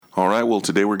All right, well,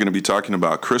 today we're going to be talking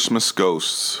about Christmas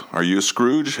ghosts. Are you a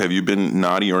Scrooge? Have you been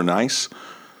naughty or nice?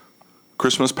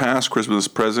 Christmas past, Christmas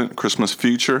present, Christmas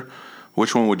future.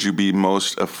 Which one would you be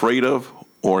most afraid of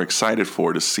or excited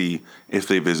for to see if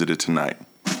they visited tonight?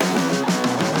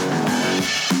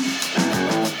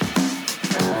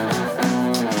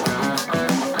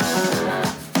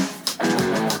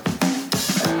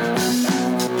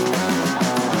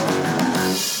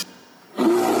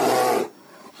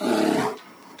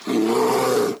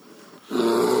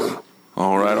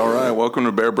 Welcome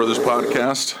to Bear Brothers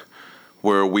Podcast,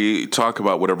 where we talk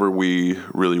about whatever we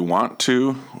really want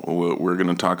to. We're going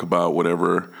to talk about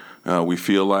whatever we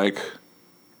feel like,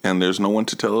 and there's no one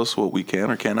to tell us what we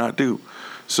can or cannot do.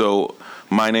 So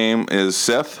my name is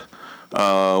Seth.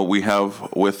 We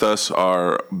have with us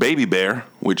our baby bear,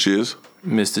 which is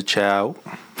Mr. Chow.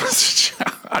 Mr.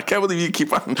 Chow. I can't believe you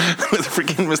keep on with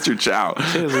freaking Mr. Chow.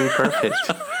 It's really perfect.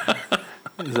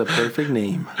 It's a perfect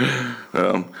name.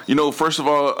 First of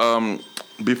all,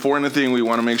 before anything, we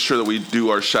want to make sure that we do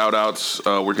our shout-outs.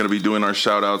 We're going to be doing our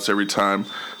shout-outs every time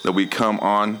that we come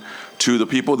on to the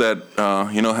people that,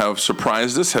 have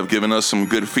surprised us, have given us some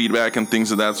good feedback and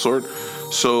things of that sort.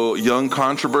 So, Young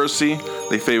Controversy,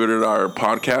 they favorited our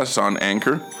podcast on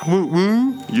Anchor.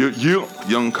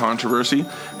 Young Controversy.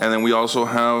 And then we also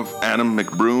have Adam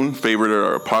McBroom, favorited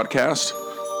our podcast.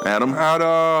 Adam,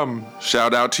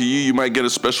 shout out to you. You might get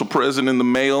a special present in the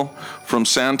mail from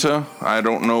Santa. I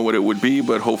don't know what it would be,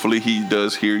 but hopefully he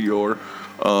does hear your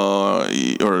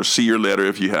or see your letter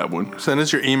if you have one. Send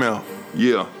us your email.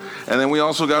 Yeah. And then we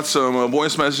also got some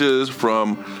voice messages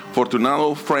from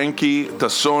Fortunado Frankie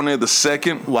Tassone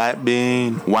II. White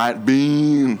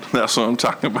bean. That's what I'm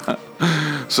talking about.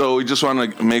 So we just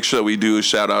want to make sure that we do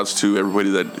shout outs to everybody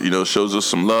that, shows us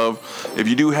some love. If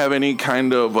you do have any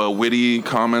kind of witty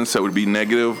comments that would be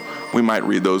negative, we might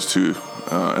read those too,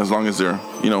 as long as they're,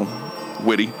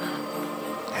 witty.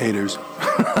 Haters.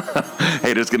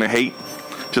 Haters gonna hate,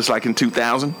 just like in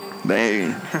 2000.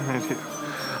 Dang.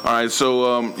 All right,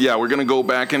 so, we're going to go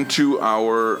back into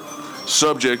our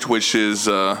subject, which is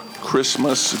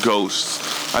Christmas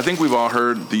ghosts. I think we've all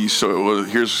heard these. So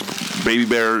here's Baby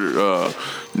Bear,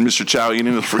 Mr. Chow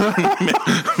eating the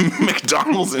freaking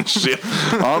McDonald's and shit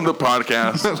on the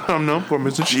podcast. That's what I'm known for,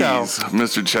 Mr. Chow.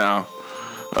 Mr. Chow.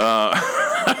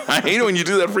 I hate it when you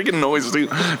do that freaking noise, dude.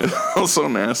 It's so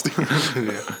nasty.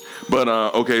 Yeah. But,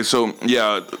 okay, so,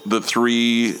 the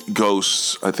three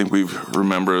ghosts, I think we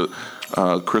remember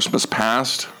Christmas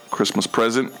past, Christmas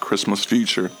present, Christmas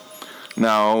future.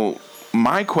 Now,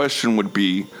 my question would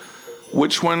be,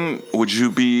 which one would you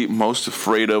be most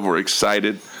afraid of or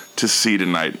excited to see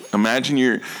tonight? Imagine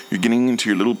you're getting into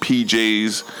your little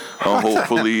PJs,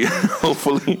 hopefully,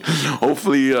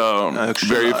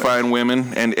 very fine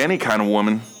women, and any kind of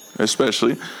woman,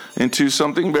 especially, into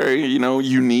something very,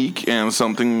 unique and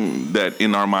something that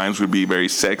in our minds would be very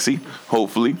sexy,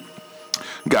 hopefully.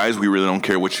 Guys, we really don't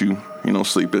care what you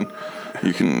sleep in.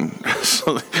 You can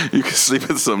sleep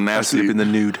in some nasty. I sleep in the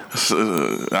nude.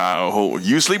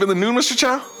 You sleep in the nude, Mr.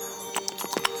 Chow?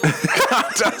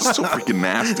 That's so freaking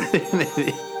nasty.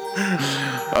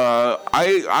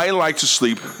 I like to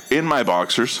sleep in my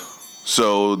boxers,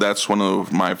 so that's one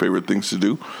of my favorite things to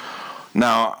do.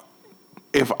 Now,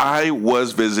 if I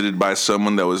was visited by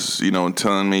someone that was,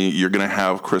 telling me you're gonna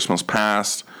have Christmas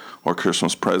past or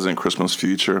Christmas present, Christmas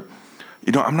future.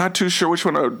 I'm not too sure which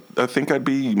one I think I'd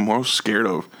be most scared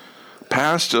of.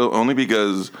 Past, only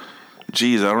because,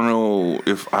 I don't know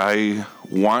if I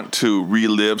want to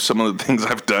relive some of the things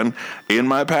I've done in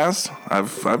my past.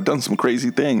 I've done some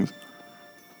crazy things.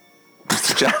 I'm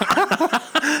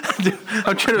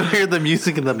trying to hear the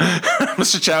music in the back.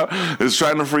 Mr. Chow is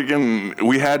trying to freaking...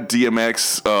 We had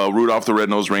DMX, Rudolph the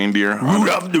Red-Nosed Reindeer.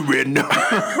 Rudolph the Red-Nosed.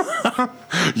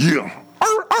 Yeah.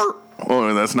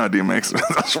 Oh, that's not DMX.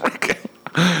 That's freaking...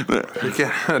 You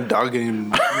can't a dog getting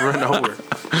run over.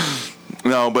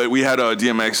 No, but we had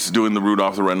DMX doing the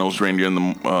Rudolph the Red-Nosed Reindeer in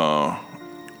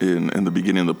the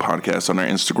beginning of the podcast on our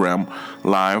Instagram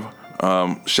live.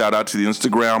 Shout out to the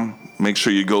Instagram. Make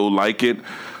sure you go like it.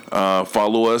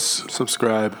 Follow us.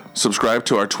 Subscribe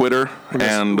to our Twitter.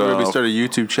 And we're going to start a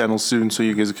YouTube channel soon so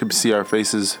you guys can see our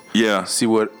faces. Yeah. See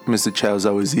what Mr. Chow's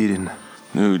always eating.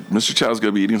 Dude, Mr. Chow's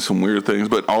going to be eating some weird things.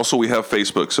 But also we have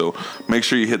Facebook, so make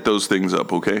sure you hit those things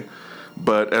up, okay?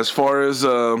 But as far as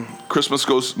Christmas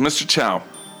goes, Mr. Chow,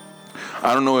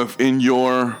 I don't know if in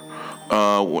your...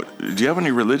 do you have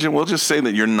any religion? We'll just say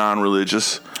that you're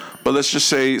non-religious. But let's just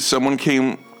say someone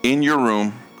came in your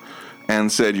room and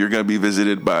said you're going to be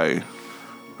visited by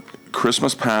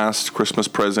Christmas past, Christmas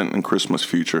present, and Christmas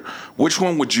future. Which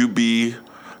one would you be?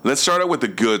 Let's start out with the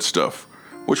good stuff.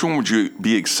 which one would you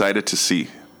be excited to see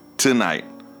tonight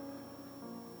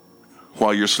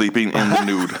while you're sleeping in the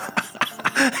nude?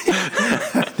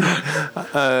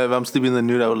 If I'm sleeping in the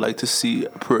nude, I would like to see a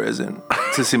present,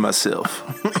 to see myself.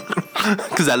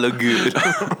 Because I look good.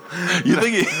 You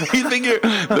think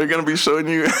they're going to be showing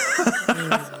you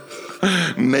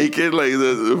naked? Like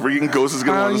the freaking ghost is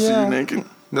going to want to see you naked?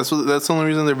 That's the only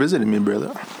reason they're visiting me,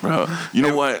 brother. Bro, you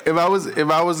know what? If I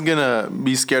was gonna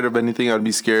be scared of anything, I'd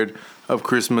be scared of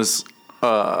Christmas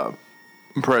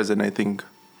present, I think.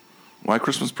 Why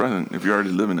Christmas present if you're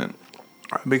already living it?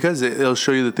 Because it'll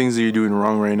show you the things that you're doing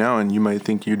wrong right now, and you might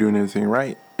think you're doing everything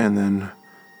right, and then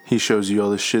he shows you all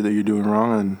the shit that you're doing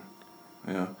wrong, and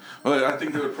yeah. Well, I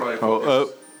think they would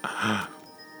probably.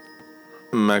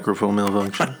 Microphone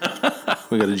malfunction.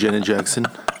 We got a Janet Jackson.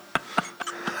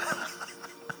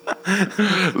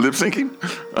 Lip syncing,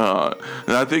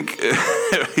 and I think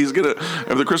if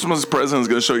the Christmas present is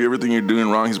gonna show you everything you're doing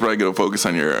wrong, he's probably gonna focus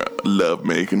on your love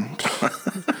making.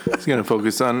 He's gonna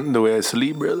focus on the way I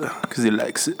sleep, brother, because he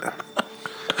likes it.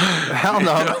 Hell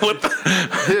no,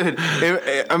 dude.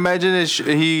 Imagine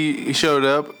he showed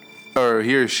up, or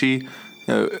he or she,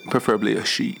 preferably a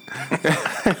she.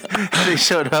 They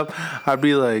showed up. I'd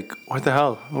be like, what the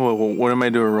hell? What am I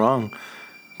doing wrong?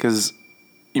 Because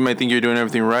you might think you're doing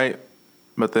everything right,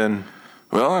 but then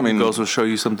ghosts will show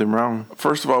you something wrong.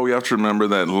 First of all, we have to remember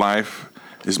that life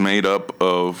is made up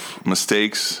of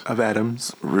mistakes. Of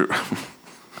atoms.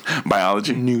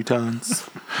 Biology. Newtons.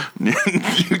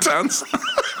 Newtons?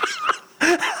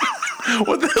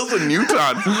 What the hell's a newton?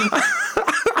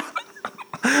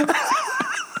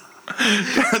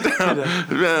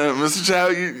 Mr. Chow,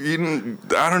 you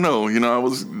I don't know. I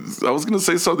was going to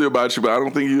say something about you, but I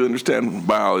don't think you understand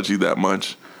biology that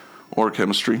much or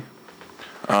chemistry.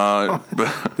 But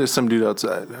there's some dude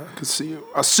outside. I can see you.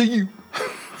 I see you.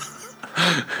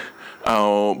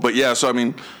 But yeah, so I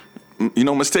mean,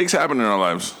 mistakes happen in our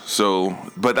lives. So,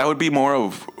 but that would be more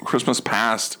of Christmas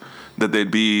past that they'd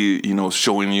be,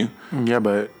 showing you. Yeah,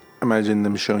 but imagine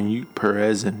them showing you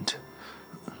present.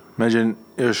 Imagine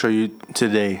it'll show you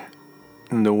today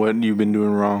what you've been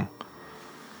doing wrong.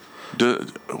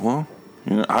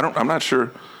 I'm not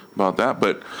sure about that,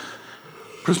 but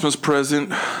Christmas present.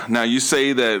 Now you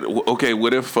say that, okay,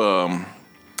 what if,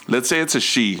 let's say it's a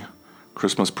she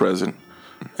Christmas present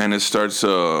and it starts,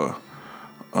 showing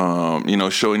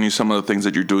you some of the things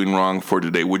that you're doing wrong for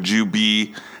today. Would you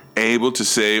be able to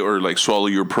say, or like swallow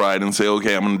your pride and say,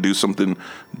 okay, I'm going to do something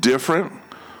different?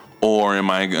 Or am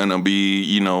I going to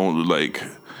be,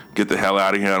 get the hell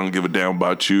out of here. I don't give a damn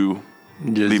about you.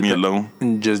 Leave me alone.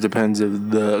 Just depends if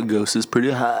the ghost is pretty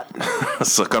hot.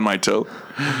 Suck on my toe.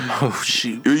 Oh,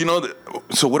 shoot.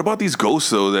 So what about these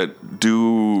ghosts, though, that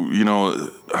do,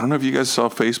 I don't know if you guys saw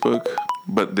Facebook,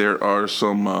 but there are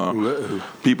some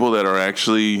people that are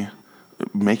actually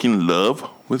making love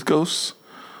with ghosts.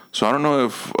 So I don't know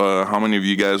if how many of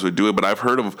you guys would do it, but I've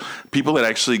heard of people that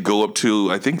actually go up to,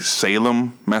 I think,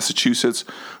 Salem, Massachusetts.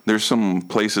 There's some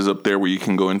places up there where you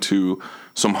can go into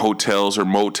some hotels or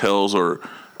motels or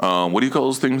what do you call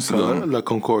those things? La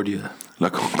Concordia. La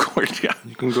Concordia.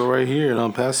 You can go right here in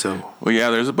El Paso. Well, yeah,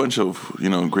 there's a bunch of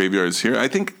graveyards here. I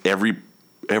think every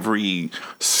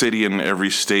city and every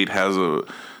state has a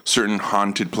certain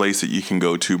haunted place that you can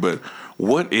go to. But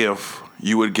what if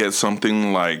you would get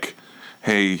something like,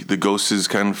 hey, the ghost is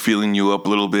kind of feeling you up a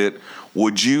little bit.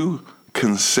 Would you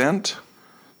consent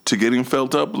to getting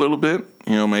felt up a little bit?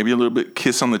 Maybe a little bit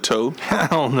kiss on the toe? I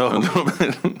don't know. A little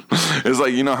bit. It's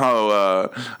like, how,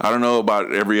 I don't know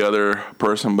about every other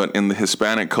person, but in the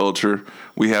Hispanic culture,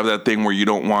 we have that thing where you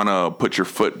don't want to put your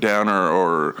foot down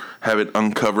or have it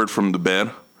uncovered from the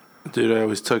bed. Dude, I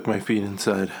always tuck my feet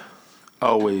inside.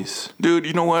 Always. Dude,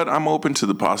 you know what? I'm open to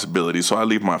the possibility, so I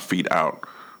leave my feet out.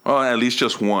 Well, at least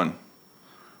just one.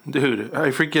 Dude,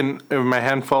 if my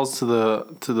hand falls to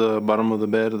the bottom of the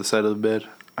bed, or the side of the bed,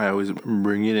 I always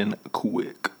bring it in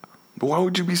quick. But why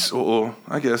would you be so,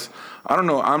 I guess, I don't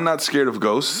know, I'm not scared of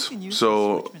ghosts,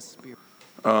 so,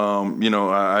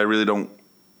 I really don't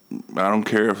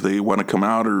care if they want to come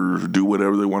out or do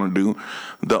whatever they want to do.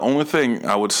 The only thing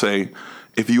I would say,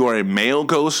 if you are a male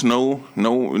ghost, no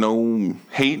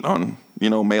hate on,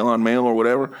 male on male or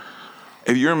whatever.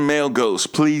 If you're a male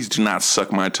ghost, please do not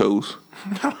suck my toes.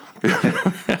 Come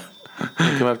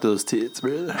after those tits,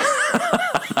 brother.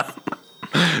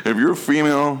 If you're a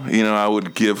female, I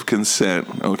would give consent.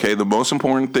 Okay, the most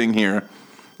important thing here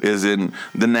is in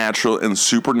the natural and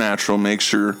supernatural. Make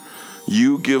sure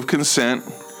you give consent,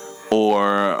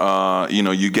 or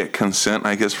you get consent,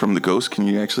 I guess, from the ghost. Can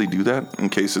you actually do that in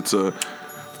case it's a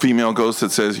female ghost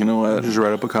that says, you know what? Just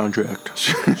write up a contract.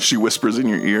 She whispers in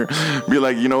your ear. Be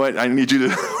like, you know what? I need you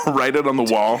to write it on the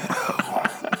wall.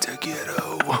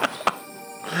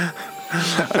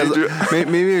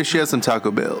 Maybe she has some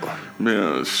Taco Bell.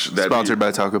 Yeah, Sponsored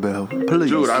by Taco Bell. Please.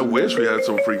 Dude, I wish we had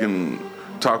some freaking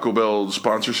Taco Bell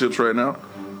sponsorships right now.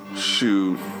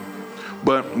 Shoot.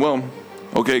 But, well,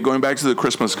 okay, going back to the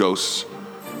Christmas ghosts.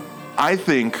 I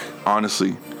think,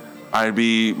 honestly, I'd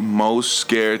be most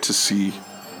scared to see...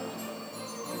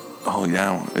 Oh,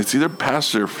 yeah. It's either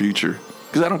past or future.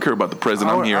 Because I don't care about the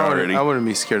present. I'm here already. I wouldn't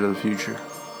be scared of the future.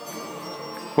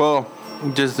 Well,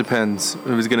 it just depends. If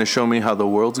it's going to show me how the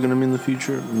world's going to be in the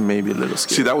future, maybe a little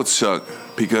scared. See, that would suck.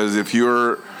 Because if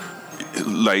you're...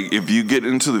 Like, if you get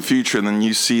into the future and then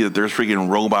you see that there's freaking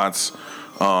robots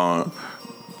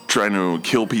trying to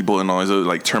kill people and all this,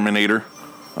 like Terminator.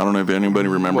 I don't know if anybody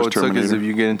remembers Terminator. Well, it's if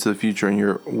you get into the future and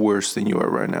you're worse than you are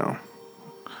right now.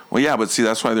 Well, yeah, but see,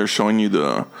 that's why they're showing you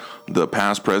the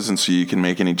past, present, so you can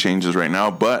make any changes right now.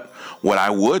 But what I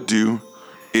would do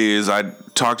is I'd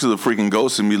talk to the freaking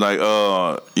ghost and be like,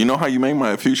 you know how you make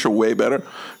my future way better?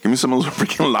 Give me some of those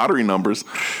freaking lottery numbers,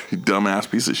 you dumbass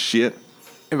piece of shit.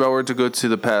 If I were to go to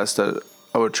the past, I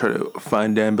would try to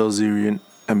find Dan Bilzerian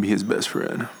and be his best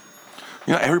friend.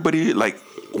 You know, everybody, like,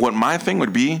 what my thing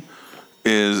would be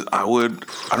is I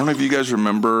don't know if you guys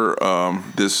remember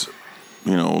this,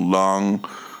 you know, long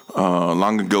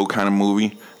ago kind of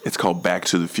movie. It's called Back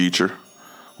to the Future.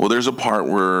 Well, there's a part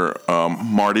where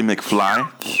Marty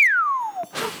McFly.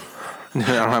 I don't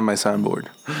have my signboard.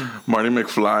 Marty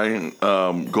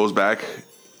McFly goes back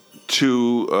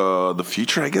to the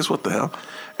future, I guess. What the hell?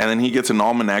 And then he gets an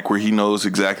almanac where he knows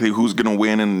exactly who's going to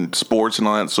win in sports and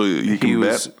all that, so he can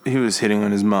bet. He was hitting on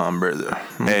his mom, brother.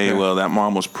 Okay. Hey, well, that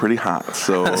mom was pretty hot,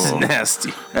 so... That's nasty.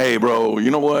 Hey, bro,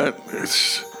 you know what?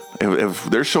 If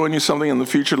they're showing you something in the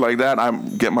future like that, I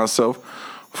get myself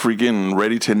freaking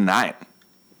ready tonight.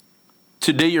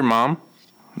 To date your mom?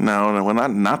 No, well,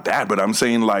 not that, but I'm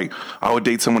saying, like, I would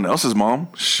date someone else's mom.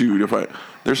 Shoot,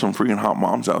 there's some freaking hot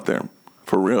moms out there.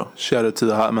 For real. Shout out to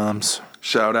the hot moms.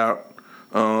 Shout out.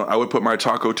 I would put my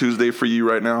Taco Tuesday for you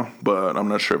right now, but I'm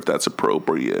not sure if that's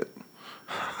appropriate.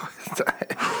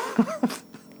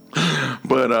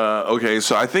 But, okay,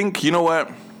 so I think, you know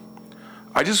what?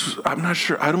 I'm not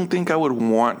sure. I don't think I would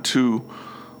want to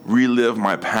relive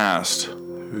my past.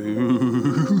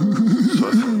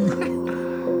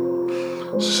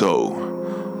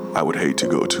 So, I would hate to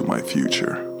go to my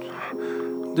future.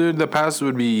 Dude, the past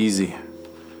would be easy.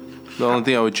 The only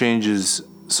thing I would change is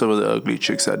some of the ugly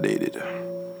chicks I dated.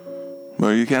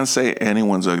 Well, you can't say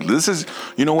anyone's ugly. This is,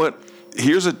 you know what?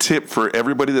 Here's a tip for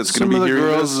everybody that's going to be hearing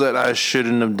girls this. That I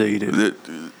shouldn't have dated.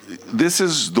 This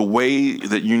is the way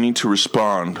that you need to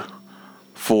respond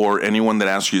for anyone that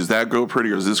asks you, is that girl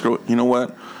pretty or is this girl? You know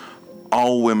what?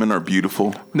 All women are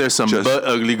beautiful. There's some butt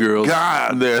ugly girls.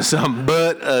 God. There's some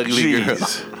butt ugly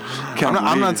girls.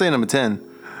 I'm not saying I'm a 10,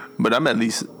 but I'm at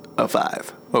least a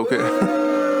 5. Okay.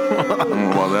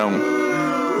 Well, that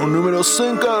one. Numero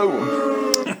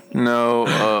 5. No,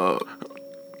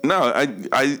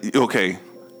 okay.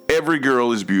 Every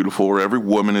girl is beautiful, or every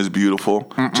woman is beautiful.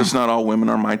 Mm-mm. Just not all women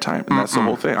are my type, and that's the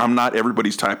whole thing. I'm not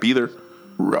everybody's type either.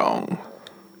 Wrong.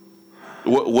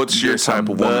 What's your type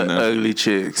of woman? Then? Ugly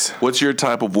chicks. What's your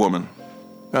type of woman?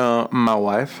 My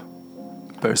wife.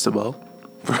 First of all,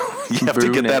 you have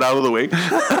to get that out of the way.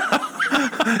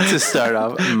 To start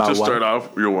off, my wife. To start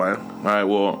off, your wife. All right.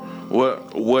 Well,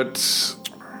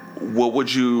 what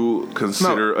would you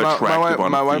consider attractive on a female?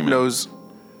 My wife knows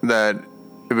that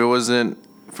if it wasn't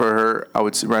for her, I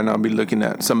would right now be looking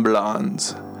at some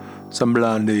blondes, some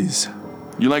blondies.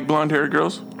 You like blonde hair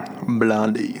girls?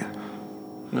 Blondie.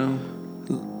 No.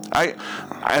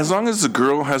 As long as the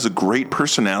girl has a great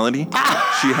personality,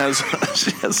 she has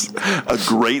a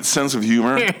great sense of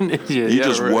humor. You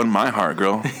just won my heart,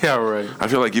 girl. Yeah, right. I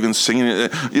feel like even singing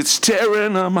it. It's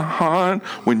tearing on my heart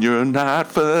when you're not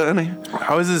funny.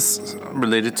 How is this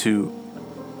related to?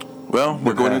 Well,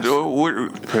 we're going into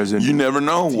present. You never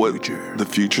know what the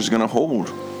future's going to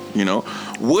hold. You know,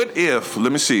 what if?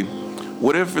 Let me see.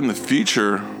 What if in the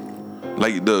future,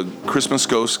 like the Christmas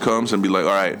ghost comes and be like,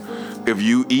 all right, if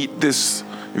you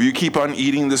keep on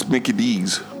eating this Mickey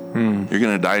D's, you're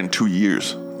gonna die in 2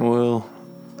 years. Well,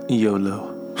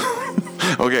 YOLO.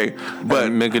 Okay,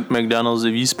 but McDonald's,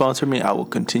 if you sponsor me, I will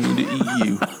continue to eat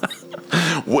you.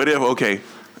 What if? Okay,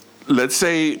 let's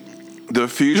say the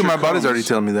future. Dude, my body's already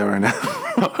telling me that right now.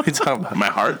 What are you talking about? My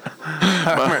heart.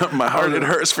 my heart, it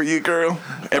hurts for you, girl.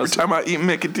 Every time I eat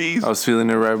Mickey D's. I was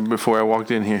feeling it right before I walked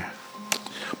in here.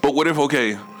 But what if?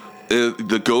 Okay.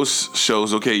 the ghost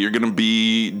shows, okay, you're going to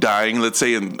be dying, let's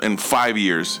say, in 5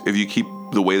 years if you keep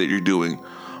the way that you're doing.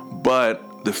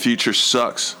 But the future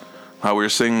sucks. How we were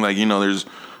saying, like, there's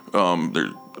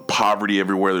poverty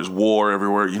everywhere, there's war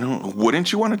everywhere.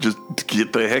 Wouldn't you want to just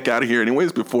get the heck out of here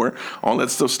anyways before all that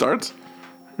stuff starts?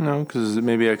 No, because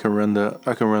maybe I can run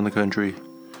the country.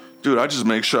 Dude, I just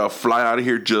make sure I fly out of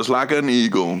here just like an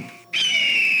eagle.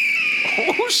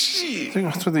 Oh, shit.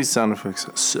 What's with these sound effects?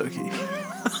 Sucky.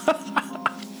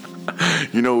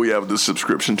 We have the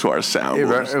subscription to our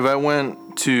soundboards. If I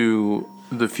went to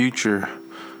the future,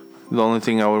 the only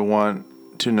thing I would want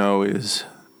to know is,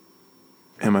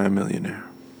 am I a millionaire?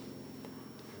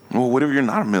 Well, what if you're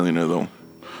not a millionaire, though?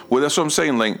 Well, that's what I'm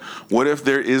saying. Like, what if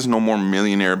there is no more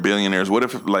billionaires? What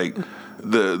if, like,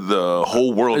 the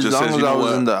whole world as just long says, as you know I was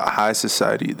what? in the high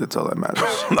society, that's all that matters.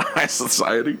 The high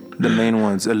society? The main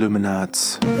ones,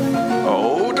 Illuminats.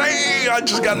 Oh, dang! I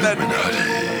just got that.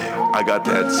 I got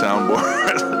that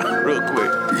soundboard real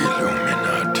quick.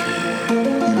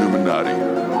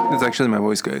 Illuminati. It's actually my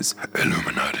voice, guys.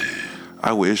 Illuminati.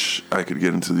 I wish I could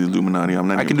get into the Illuminati. I'm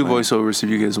not. I can do voiceovers if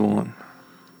you guys want.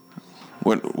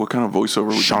 What kind of voiceover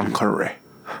would Sean you do? Connery.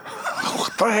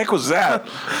 What the heck was that?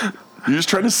 You're just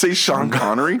trying to say Sean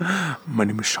Connery? My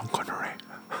name is Sean Connery.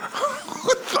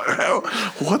 What the hell?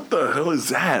 What the hell is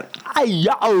that?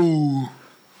 Ayo.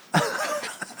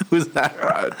 Who's that?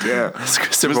 God damn. It's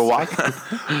Christopher Walken.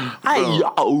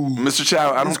 Ayo. Mr.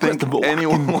 Chow, I don't think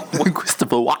anyone.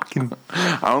 Christopher Walken.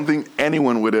 I don't think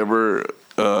anyone would ever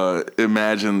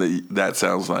imagine that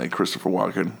sounds like Christopher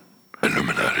Walken.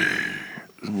 Illuminati.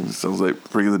 It sounds like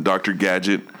freaking the Dr.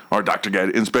 Gadget or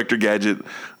Inspector Gadget,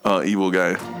 evil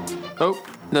guy. Oh,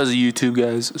 that was a YouTube,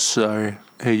 guys. Sorry.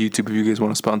 Hey, YouTube, if you guys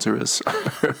want to sponsor us.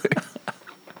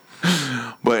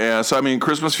 But yeah, so I mean,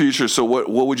 Christmas Future. So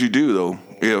what would you do though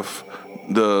if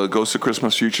the Ghost of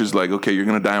Christmas Future is like, okay, you're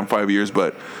gonna die in 5 years,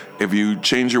 but if you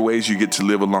change your ways, you get to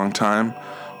live a long time.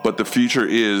 But the future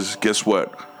is, guess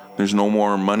what? There's no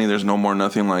more money. There's no more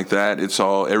nothing like that. It's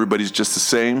all, everybody's just the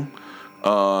same.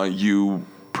 You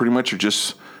pretty much are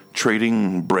just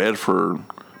trading bread for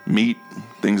meat,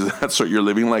 things of that sort. You're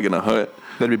living like in a hut.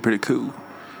 That'd be pretty cool.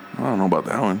 I don't know about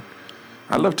that one.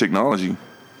 I love technology.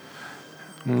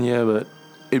 Yeah, but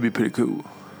it'd be pretty cool.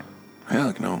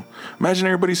 Heck no. Imagine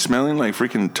everybody smelling like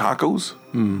freaking tacos.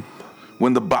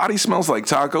 When the body smells like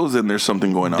tacos, then there's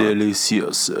something going on.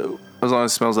 Delicioso. As long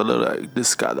as it smells a little like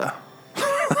discada.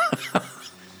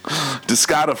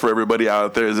 Discada, for everybody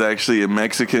out there, is actually a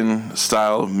Mexican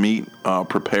style of meat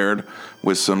prepared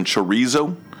with some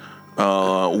chorizo,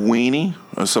 weenie.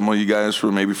 Some of you guys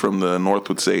from the north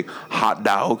would say hot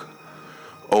dog,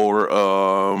 or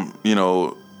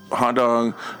hot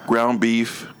dog, ground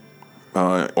beef,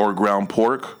 or ground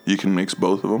pork. You can mix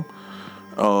both of them.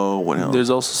 What else? There's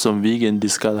also some vegan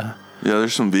discada. Yeah,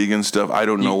 there's some vegan stuff. I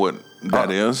don't know what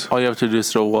that is. All you have to do is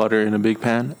throw water in a big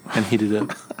pan and heat it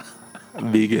up.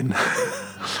 Vegan.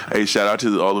 Hey, shout out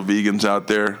to all the vegans out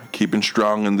there, keeping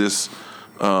strong in this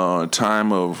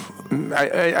time of...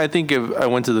 I think if I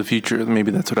went to the future,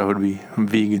 maybe that's what I would be. I'm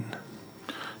vegan.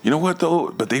 You know what, though?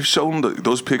 But they've shown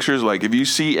those pictures. Like, if you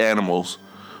see animals,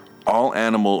 all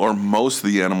animal or most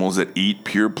of the animals that eat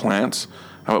pure plants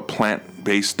have a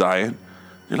plant-based diet.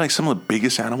 They're like some of the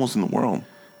biggest animals in the world.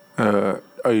 Are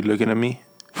you looking at me?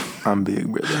 I'm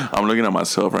big, brother. I'm looking at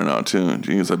myself right now, too.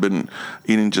 Jeez, I've been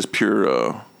eating just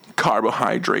pure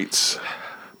carbohydrates,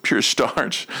 pure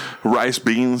starch, rice,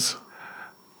 beans,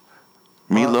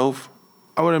 meatloaf.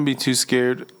 I wouldn't be too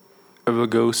scared of a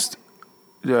ghost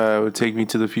would take me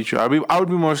to the future. I would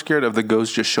be more scared of the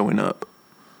ghost just showing up.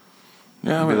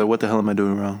 Yeah, I'd be like, what the hell am I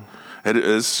doing wrong?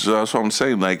 That's what I'm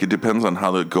saying. Like, it depends on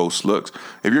how the ghost looks.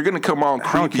 If you're gonna come out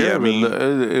I don't creepy care. at me,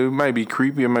 It might be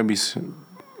creepy. It might be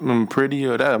pretty.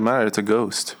 Or that doesn't matter. It's a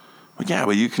ghost. yeah,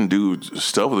 but you can do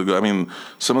stuff with the ghost. I mean,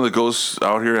 some of the ghosts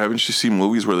out here, haven't you seen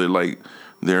movies where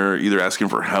they're either asking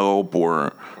for help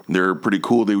or they're pretty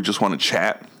cool. They just want to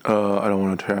chat. I don't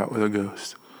want to chat with a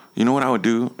ghost. You know what I would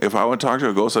do? If I would talk to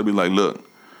a ghost, I'd be like, look,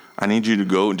 I need you to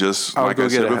go just I'll like go I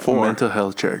said get before. a mental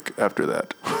health check after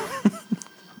that.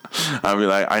 I'd be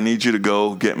like, I need you to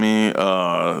go get me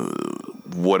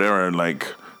whatever, like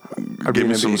give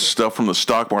me some stuff from the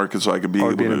stock market so I could be I'll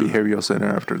able be in a to. behavioral center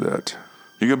after that.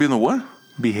 You're gonna be in the what?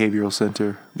 Behavioral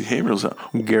center. Behavioral center.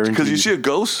 Guaranteed. Because you see a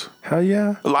ghost. Hell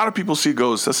yeah. A lot of people see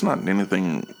ghosts. That's not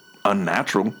anything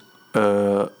unnatural.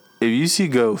 If you see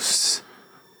ghosts,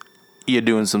 you're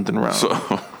doing something wrong.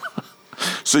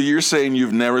 So you're saying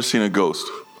you've never seen a ghost?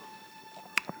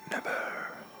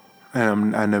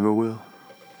 And I never will.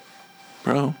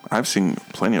 Bro, I've seen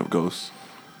plenty of ghosts.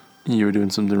 You were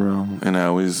doing something wrong. And I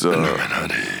always...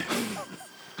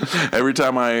 Every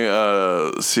time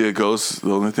I see a ghost,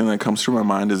 the only thing that comes through my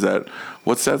mind is that,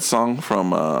 what's that song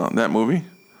from that movie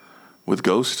with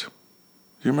Ghost? Do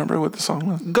you remember what the song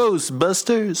was?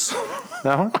 Ghostbusters.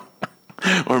 That one?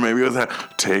 Or maybe it was that,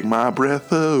 Take My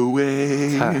Breath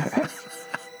Away.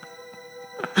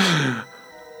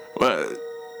 But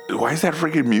why is that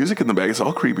freaking music in the back? It's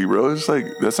all creepy, bro. It's like,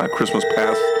 that's not Christmas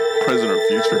past, present, or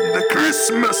future. The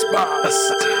Christmas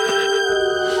past.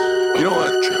 You know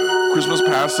what? Christmas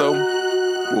past, though,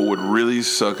 what would really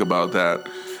suck about that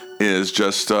is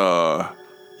just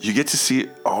you get to see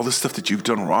all the stuff that you've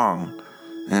done wrong.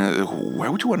 And why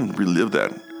would you want to relive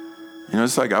that? You know,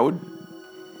 it's like I would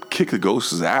kick the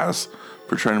ghost's ass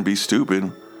for trying to be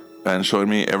stupid and showing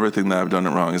me everything that I've done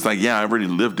it wrong. It's like, yeah, I already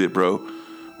lived it, bro.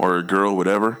 Or a girl,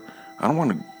 whatever. I don't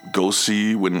want to go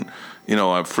see when, you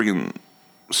know, I freaking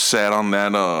sat on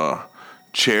that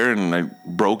chair and I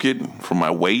broke it from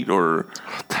my weight or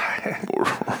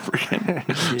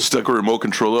freaking stuck a remote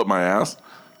control up my ass.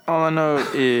 All I know,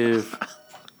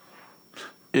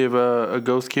 if a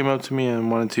ghost came up to me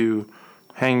and wanted to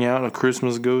hang out, a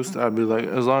Christmas ghost, I'd be like,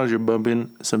 as long as you're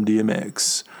bumping some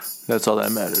DMX, that's all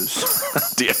that matters.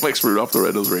 DMX Rudolph the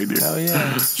Red-Nosed Reindeer. Hell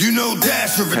yeah. You know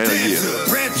Dasher and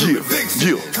Dancer, Prancer and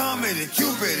Vixen, Comet and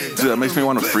Cupid. Dude, that makes me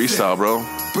want to freestyle, bro.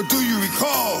 But do you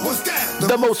recall, what's that?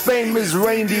 The most famous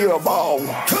reindeer of all.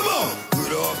 Come on!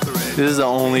 Rudolph the Red. This is the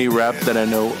only rap that I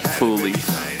know fully.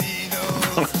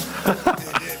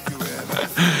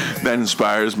 That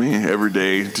inspires me every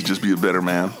day to just be a better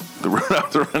man. The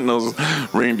Rudolph the Red-Nosed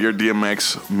Reindeer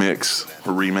DMX mix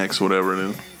or remix, whatever it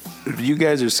is. If you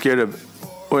guys are scared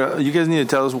of, well, you guys need to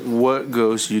tell us what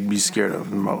ghost you'd be scared of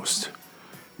the most.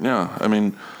 Yeah, I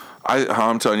mean, how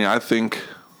I'm telling you, I think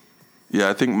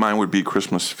mine would be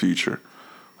Christmas future.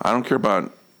 I don't care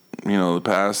about, you know, the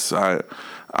past. I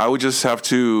would just have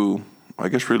to, I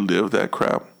guess, relive that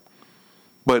crap.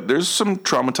 But there's some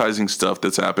traumatizing stuff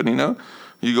that's happened, you know?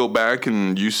 You go back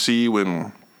and you see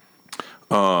when,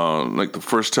 like the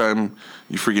first time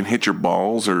you freaking hit your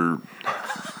balls or,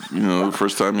 you know, the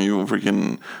first time you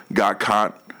freaking got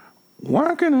caught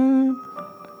walking it.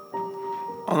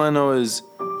 All I know is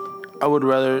I would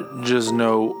rather just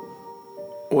know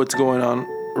what's going on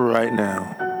right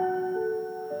now.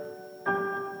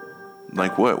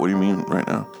 Like what? What do you mean right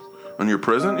now? On your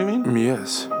present, you mean?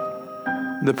 Yes.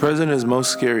 The present is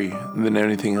most scary than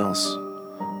anything else.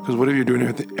 Because what if you're doing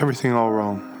everything all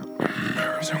wrong?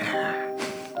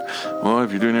 Well,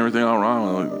 if you're doing everything all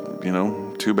wrong, you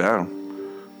know, too bad.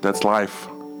 That's life.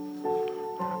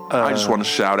 I just want to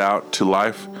shout out to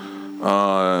life.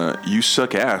 You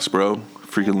suck ass, bro.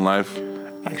 Freaking life.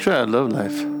 Actually, I love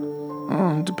life.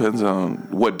 It depends on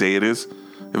what day it is.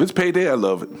 If it's payday, I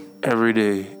love it. Every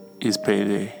day is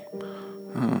payday.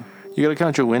 You gotta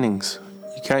count your winnings.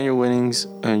 You count your winnings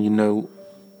and you know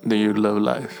that you love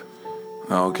life.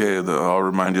 Okay, I'll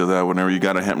remind you of that whenever you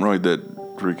got a hemorrhoid that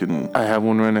freaking I have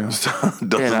one right now.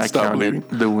 doesn't and I stop bleeding.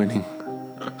 counted the winning.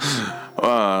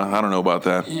 I don't know about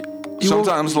that.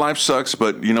 Sometimes life sucks,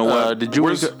 but you know what? Did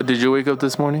you wake up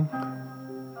this morning?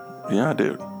 Yeah, I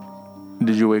did.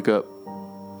 Did you wake up?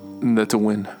 That's a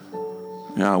win.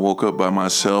 Yeah, I woke up by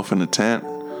myself in a tent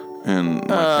in my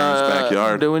parents'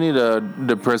 backyard. Do we need a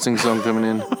depressing song coming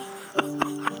in?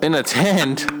 In a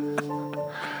tent?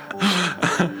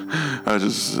 I was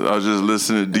just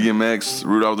listening to DMX,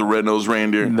 Rudolph the Red-Nosed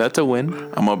Reindeer. That's a win.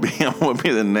 I'm gonna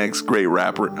be the next great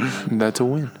rapper. That's a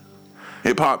win.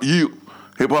 Hip hop, you.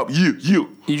 You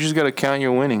just gotta count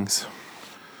your winnings.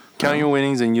 Count your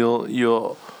winnings, and you'll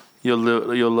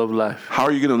love life. How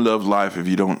are you gonna love life if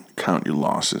you don't count your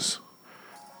losses?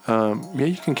 Yeah,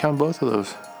 you can count both of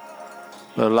those.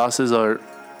 The losses are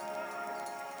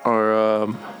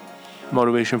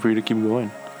motivation for you to keep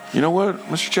going. You know what,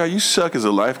 Mr. Chow, you suck as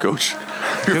a life coach.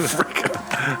 You're freaking.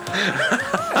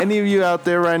 Any of you out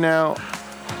there right now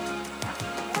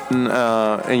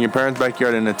in your parents'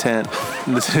 backyard in a tent,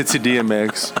 listening to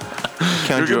DMX,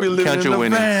 count your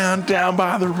winnings. Van down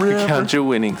by the river. Count your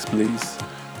winnings, please.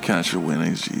 Count your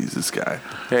winnings, Jesus guy.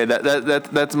 Hey,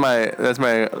 that's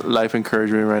my life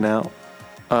encouragement right now.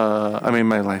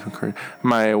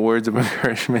 My words of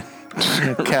encouragement.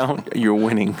 Count your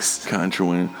winnings. Count your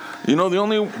winnings. You know, the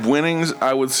only winnings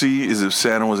I would see is if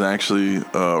Santa was actually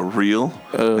real,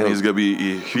 and he's gonna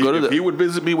be. If he would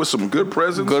visit me with some good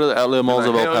presents. Go to the outlet malls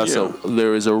of El Paso. Yeah.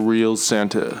 There is a real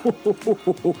Santa.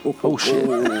 Oh shit!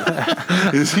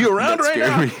 Is he around That right scared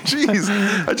now? me.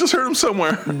 Jeez, I just heard him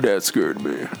somewhere. That scared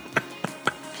me.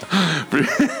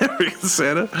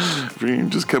 Santa,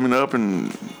 just coming up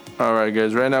and. All right,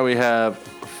 guys. Right now we have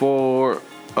 4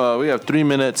 We have 3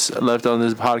 minutes left on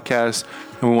this podcast,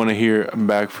 and we want to hear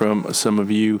back from some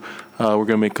of you. We're going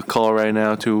to make a call right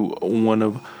now to one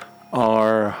of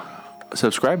our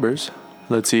subscribers.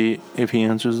 Let's see if he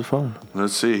answers the phone.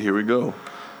 Let's see. Here we go.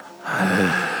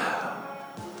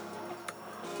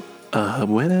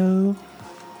 Bueno.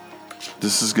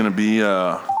 This is gonna be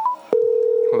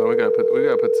Hold on, we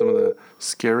gotta put some of the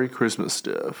scary Christmas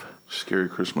stuff. scary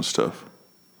Christmas stuff.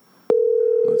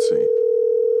 Let's see.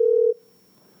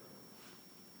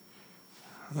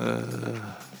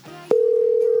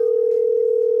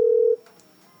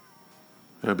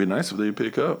 It'd be nice if they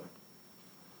pick up.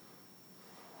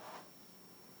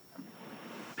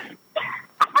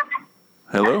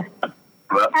 Hello?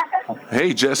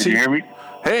 Hey, Jesse. Can you hear me?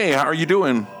 Hey, how are you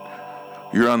doing?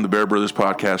 You're on the Bear Brothers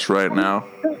podcast right now.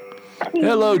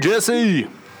 Hello, Jesse.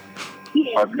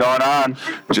 What's going on?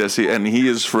 Jesse, and he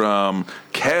is from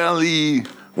Cali.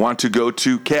 Want to go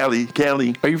to Cali.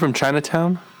 Are you from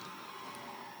Chinatown?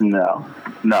 No.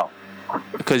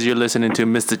 Because you're listening to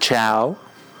Mr. Chow.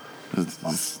 I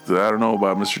don't know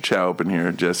about Mr. Chow up in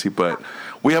here, Jesse, but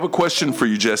we have a question for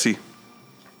you, Jesse.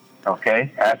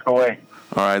 Okay, ask away.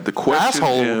 All right, the question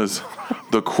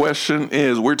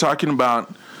is, we're talking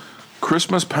about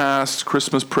Christmas past,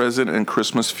 Christmas present, and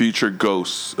Christmas future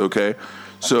ghosts. Okay,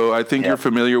 so I think you're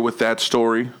familiar with that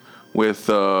story with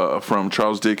from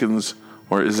Charles Dickens,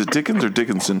 or is it Dickens or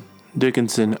Dickinson?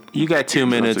 Dickinson, you got 2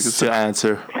 minutes to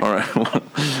answer. All right.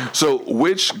 So,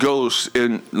 which ghost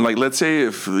let's say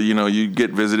if you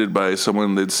get visited by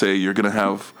someone, they'd say you're gonna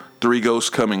have 3 ghosts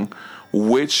coming.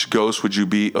 Which ghost would you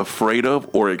be afraid of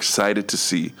or excited to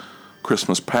see?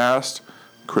 Christmas past,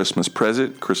 Christmas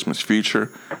present, Christmas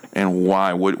future, and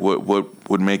why? What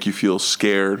would make you feel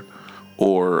scared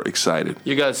or excited?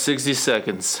 You got 60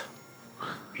 seconds.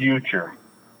 Future.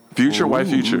 Future? Why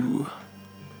future?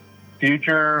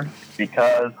 Future,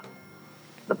 because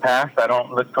the past, I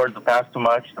don't look towards the past too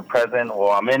much. The present, well,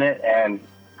 I'm in it, and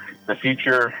the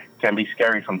future can be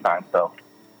scary sometimes. So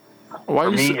Why for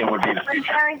are me, you it would be the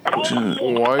future.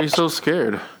 why are you so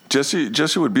scared?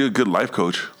 Jesse would be a good life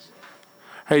coach.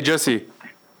 Hey, Jesse,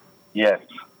 Yes.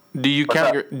 do you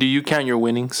count your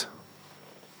winnings?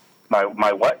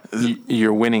 My what?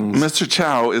 Your winnings. Mr.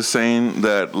 Chow is saying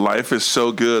that life is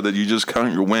so good that you just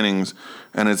count your winnings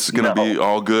and it's going to be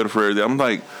all good for everything. I'm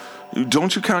like,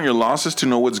 don't you count your losses to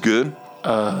know what's good?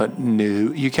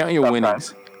 No, you count your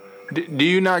winnings. Do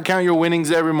you not count your winnings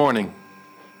every morning?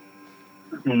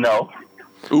 No.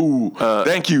 Ooh,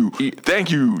 thank you,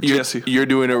 Jesse. You're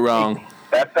doing it wrong.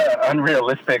 That's an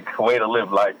unrealistic way to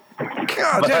live life.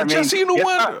 God, But, I mean, Jesse, you know it's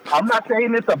what? not- I'm not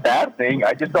saying it's a bad thing.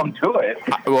 I just don't do it.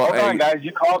 well, Hold hey. on, guys.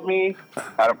 You called me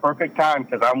at a perfect time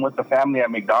because I'm with the family at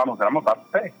McDonald's and I'm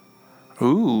about to pay.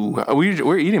 Ooh,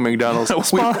 we're eating McDonald's.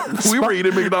 we were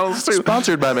eating McDonald's too.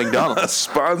 Sponsored by McDonald's.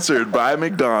 Sponsored by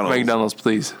McDonald's. McDonald's,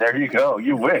 please. There you go.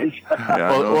 You wish.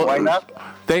 Yeah, I know. Why not?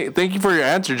 Thank you for your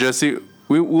answer, Jesse.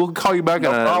 We'll call you back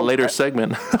No on a problem. later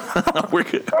segment. We're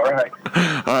good. All right.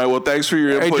 All right. Well, thanks for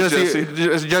your Hey, input, Jesse,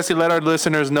 Jesse. Jesse, let our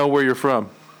listeners know where you're from.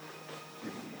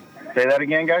 Say that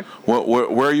again, guys.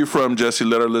 Where are you from, Jesse?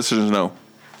 Let our listeners know.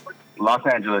 Los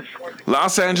Angeles.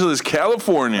 Los Angeles,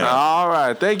 California. All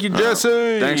right. Thank you,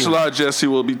 Jesse. Thanks a lot, Jesse.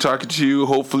 We'll be talking to you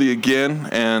hopefully again,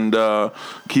 and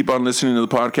keep on listening to the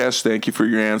podcast. Thank you for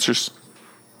your answers.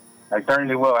 I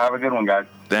certainly will. Have a good one, guys.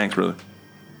 Thanks, brother.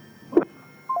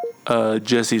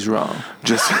 Jesse's wrong.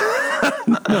 Jesse.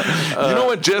 You know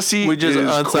what, Jesse? We just is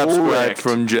unsubscribed correct.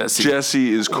 from Jesse.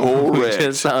 Jesse is We correct.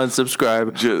 just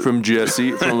unsubscribed from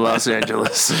Jesse from Los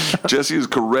Angeles. Jesse is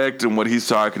correct in what he's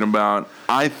talking about.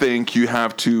 I think you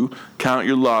have to count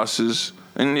your losses.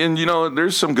 And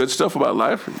there's some good stuff about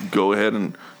life. Go ahead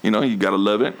and, you got to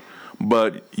love it.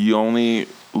 But you only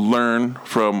learn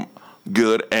from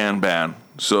good and bad.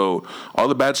 So all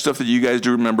the bad stuff that you guys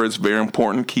do, remember, it's very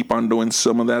important. Keep on doing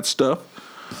some of that stuff.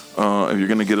 If you're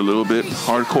going to get a little bit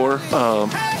hardcore.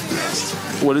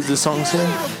 What is this song saying?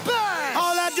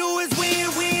 All I do is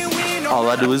win. All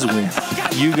I do is win.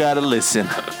 You gotta listen.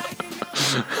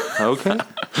 Okay.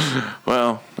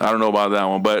 Well, I don't know about that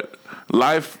one. But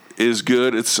life is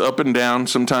good. It's up and down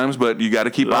sometimes, but you got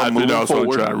to keep on moving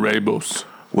forward. rainbows.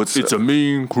 What's It's a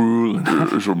mean, cruel.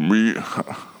 It's a mean.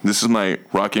 This is my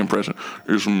Rocky impression.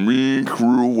 It's a mean,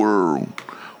 cruel world,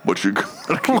 but you.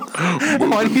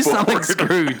 Why do you sound like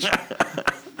Scrooge?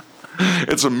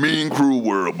 It's a mean, cruel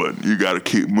world, but you got to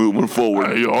keep moving forward.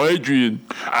 Hey, yo, Adrian.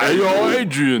 Hey, yo,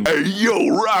 Adrian. Hey, yo,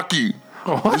 Rocky.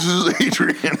 This is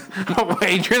Adrian. Oh,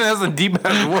 Adrian has a deep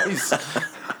ass voice.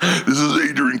 This is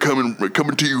Adrian coming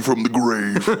to you from the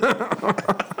grave.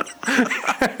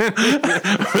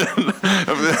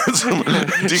 Some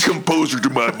decomposer to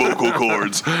my vocal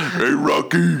cords. Hey,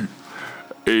 Rocky.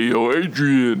 Hey, yo,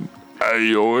 Adrian. Hey,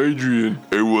 yo, Adrian.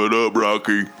 Hey, what up,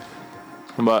 Rocky?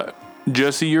 But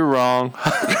Jesse, you're wrong.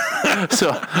 So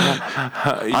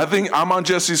I think I'm on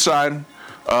Jesse's side.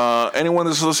 Anyone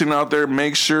that's listening out there,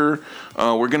 make sure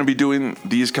we're going to be doing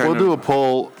these kind we'll of... do a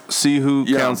poll, see who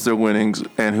counts their winnings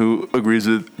and who agrees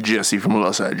with Jesse from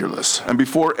Los Angeles. And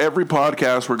before every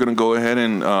podcast, we're going to go ahead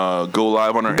and go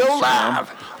live on our Instagram.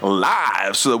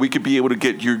 Live! So that we could be able to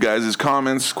get your guys'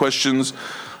 comments, questions,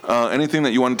 anything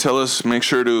that you want to tell us. Make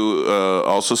sure to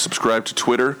also subscribe to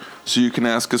Twitter so you can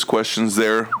ask us questions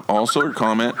there also or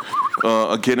comment.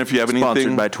 Again, if you have anything...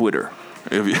 Sponsored by Twitter.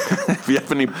 If you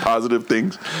have any positive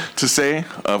things to say,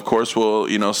 of course,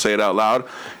 we'll, say it out loud.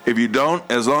 If you don't,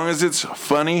 as long as it's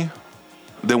funny,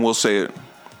 then we'll say it.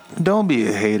 Don't be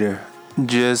a hater.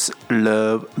 Just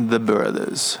love the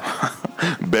brothers.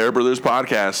 Bear Brothers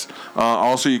Podcast.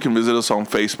 Also, you can visit us on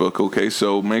Facebook, okay?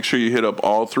 So make sure you hit up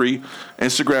all three,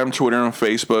 Instagram, Twitter, and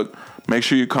Facebook. Make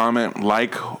sure you comment,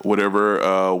 like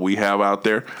whatever we have out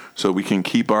there so we can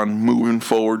keep on moving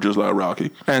forward just like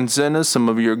Rocky. And send us some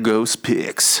of your ghost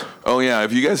pics. Oh, yeah.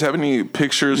 If you guys have any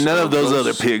pictures. None of those ghosts,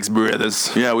 other pics,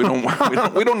 brothers. Yeah, we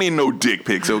don't need no dick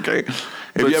pics, okay? If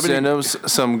But you have send any, us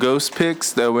some ghost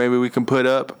pics that maybe we can put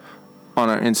up on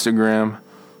our Instagram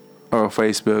or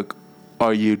Facebook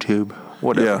or YouTube,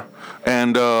 whatever. yeah.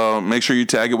 And make sure you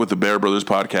tag it with the Bear Brothers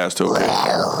Podcast, okay?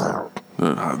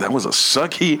 That was a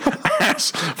sucky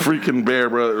ass freaking bear,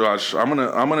 bro. Gosh, I'm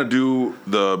gonna do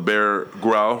the bear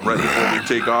growl right before we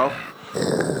take off.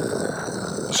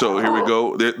 So here we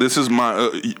go. This is my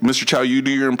Mr. Chow. You do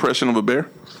your impression of a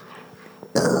bear.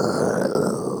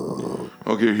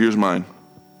 Okay, here's mine.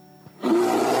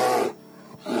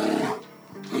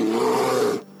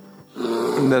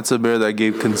 That's a bear that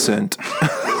gave consent.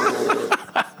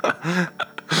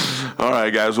 All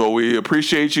right, guys. Well, we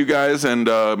appreciate you guys, and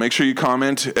make sure you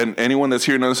comment. And anyone that's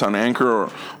hearing us on Anchor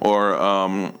or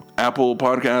Apple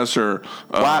Podcasts or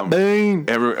White Bean,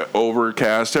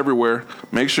 Overcast, everywhere,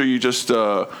 make sure you just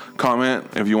comment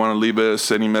if you want to leave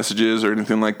us any messages or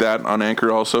anything like that on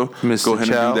Anchor. Also, Mr. go ahead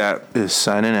Chow and do that. is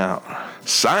signing out.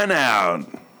 Sign out.